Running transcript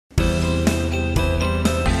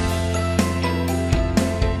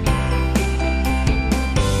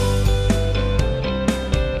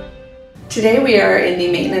Today we are in the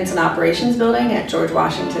Maintenance and Operations building at George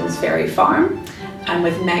Washington's Ferry Farm. I'm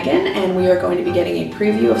with Megan and we are going to be getting a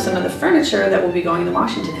preview of some of the furniture that will be going in the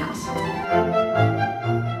Washington House.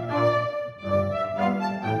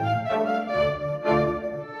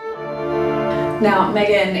 Now,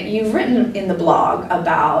 Megan, you've written in the blog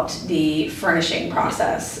about the furnishing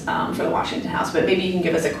process for the Washington House, but maybe you can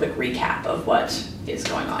give us a quick recap of what is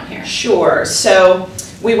going on here. Sure. So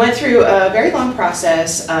we went through a very long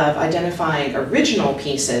process of identifying original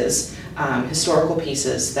pieces, historical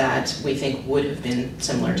pieces that we think would have been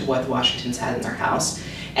similar to what the Washingtons had in their house.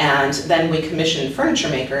 And then we commissioned furniture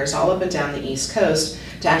makers all up and down the East Coast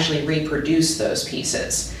to actually reproduce those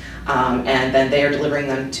pieces. And then they are delivering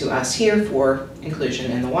them to us here for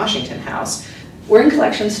inclusion in the Washington House. We're in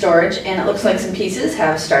collection storage and it looks like some pieces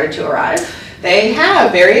have started to arrive. They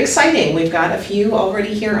have, very exciting. We've got a few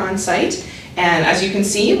already here on site. And as you can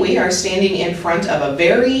see, we are standing in front of a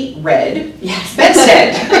very red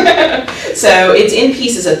bedstead. So it's in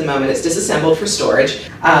pieces at the moment. It's disassembled for storage.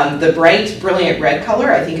 The bright, brilliant red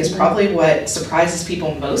color, I think, is probably what surprises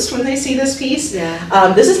people most when they see this piece.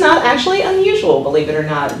 Yeah. This is not actually unusual, believe it or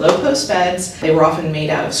not. Low post beds, they were often made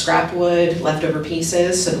out of scrap wood, leftover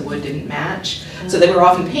pieces, so the wood didn't match. So they were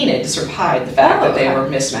often painted to sort of hide the fact that they were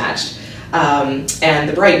mismatched. And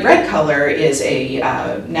the bright red color is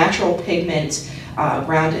a natural pigment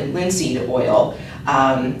ground in linseed oil.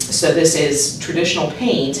 So this is traditional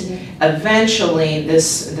paint. Eventually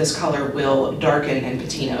this color will darken and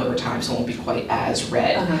patina over time, so it won't be quite as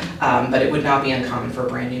red. But it would not be uncommon for a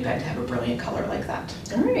brand new bed to have a brilliant color like that.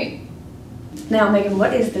 All right. Now, Megan,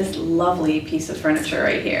 what is this lovely piece of furniture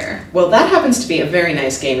right here? Well, that happens to be a very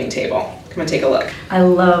nice gaming table. Come and take a look. I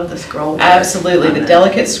love the scroll work. Absolutely. The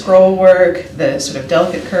delicate scroll work, the sort of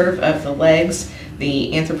delicate curve of the legs,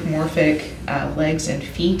 the anthropomorphic legs and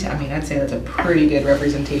feet. I mean, I'd say that's a pretty good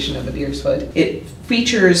representation of a deer's foot. It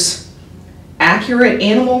features accurate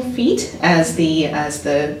animal feet as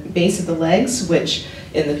the base of the legs, which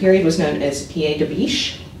in the period was known as pied de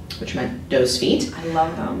biche, which meant doe's feet. I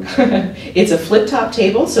love them. It's a flip-top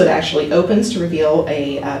table, so it actually opens to reveal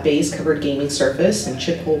a baize-covered gaming surface and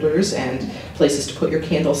chip holders and places to put your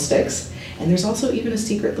candlesticks. And there's also even a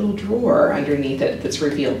secret little drawer underneath it that's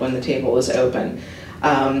revealed when the table is open.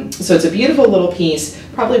 So it's a beautiful little piece.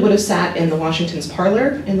 Probably would have sat in the Washington's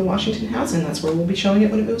parlor in the Washington House, and that's where we'll be showing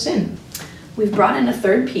it when it moves in. We've brought in a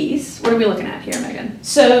third piece. What are we looking at here, Megan?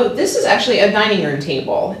 So this is actually a dining room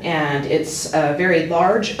table, and it's a very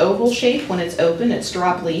large oval shape when it's open. It's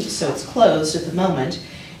drop leaf, so it's closed at the moment.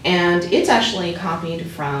 And it's actually copied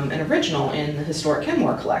from an original in the historic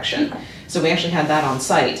Kenmore collection. So we actually had that on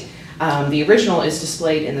site. The original is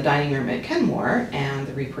displayed in the dining room at Kenmore, and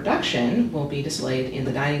the reproduction will be displayed in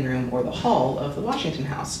the dining room or the hall of the Washington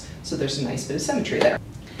House. So there's a nice bit of symmetry there.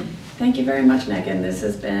 Thank you very much, Megan. This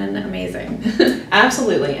has been amazing.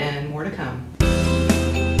 Absolutely, and more to come.